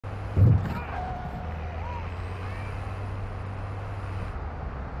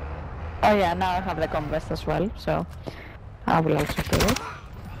Oh yeah, now I have the comp vest as well, so I will also do it.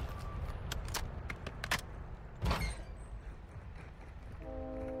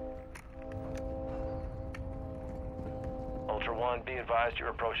 Ultra One, be advised you're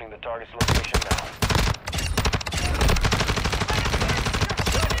approaching the target's location now.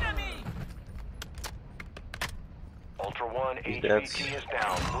 Ultra One, HVT is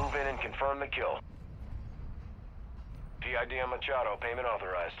down. Move in and confirm the kill. PID on Machado, payment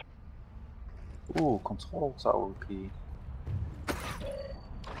authorized. Oeh, control tower key.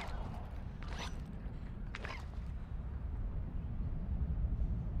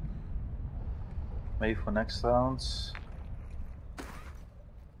 Maybe for next rounds.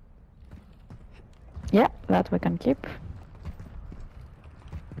 Yeah, that we can keep.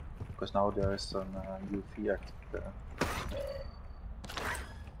 Because now there is an UV active there.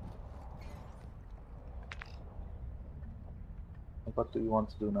 What do you want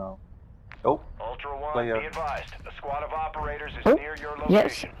to do now? Oh, Ultra One, player. be advised. A squad of operators is Oh, near your yes,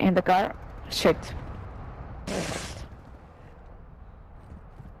 location. in the car. Shit.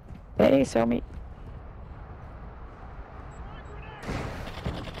 They saw me.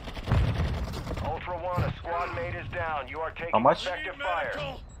 Ultra One, a squad mate is down. You are taking How much? effective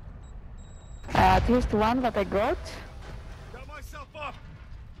fire. At least one that I got. Got myself up.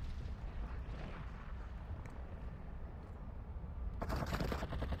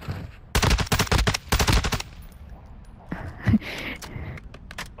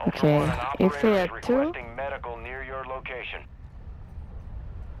 Okay, if they are two, Requesting medical near your location.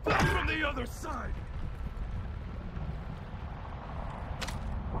 From the other side.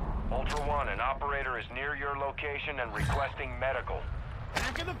 Ultra One, an operator is near your location and requesting medical.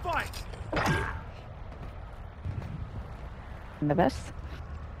 Back in the fight. the best.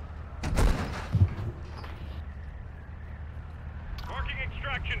 Marking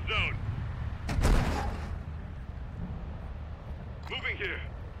extraction zone. Moving here.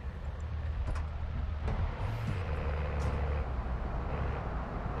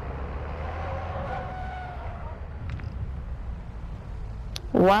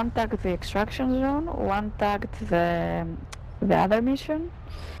 One tagged the extraction zone, one tagged the other mission.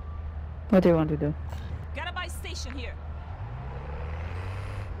 What do you want to do? Got a buy station here.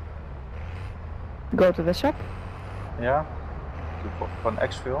 Go to the shop? Yeah. Van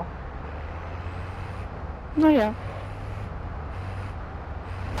exfil. Oh yeah.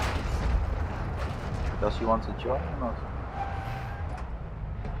 Does he want to join or not?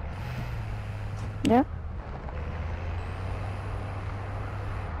 Yeah.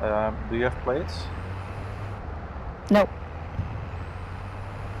 Do you have plates? No.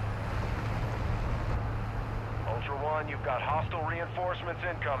 Ultra One, you've got hostile reinforcements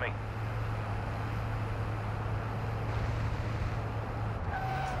incoming.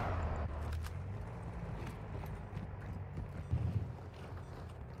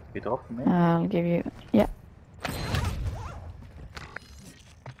 Get off me. I'll give you. Yeah.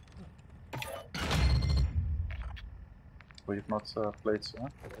 We have not plates, huh?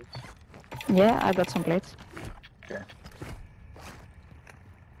 Plates. Yeah, I got some plates. Okay.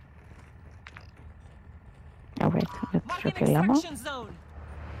 Oh wait, let's Marking refill ammo. extraction zone.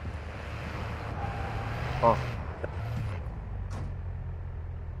 Oh.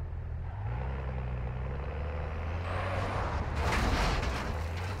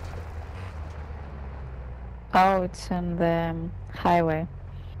 Oh, it's on the highway.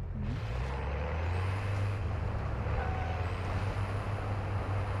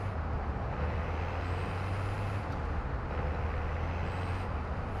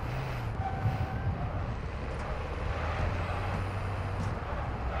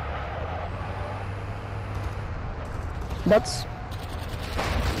 That's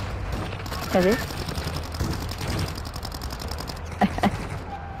heavy.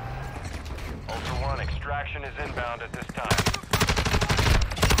 Ultra One, extraction is inbound at this time.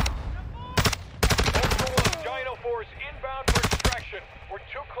 Ultra One, Dino Force inbound for extraction. We're 2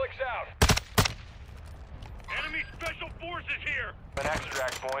 clicks out. Enemy special forces here. An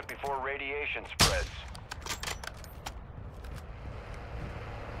extract point before radiation spreads.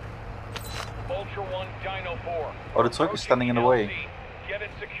 Ultra One, Dino 4. Oh, the truck is standing in the way. Get it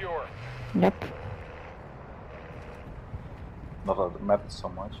secure. Yep. Not that it matters so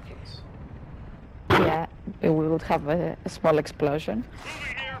much, but... Yeah, we would have a small explosion.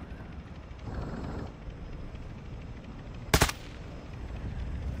 Moving here.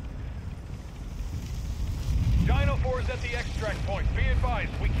 Dino 4 is at the extract point. Be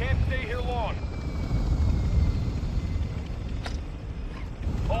advised, we can't stay here long.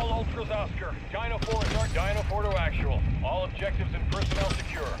 All Astros Oscar. Dino 4 is our Dino 4 to actual. All objectives and personnel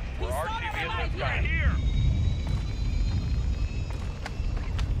secure. We're He's not RTB alive is yet. inside. Here!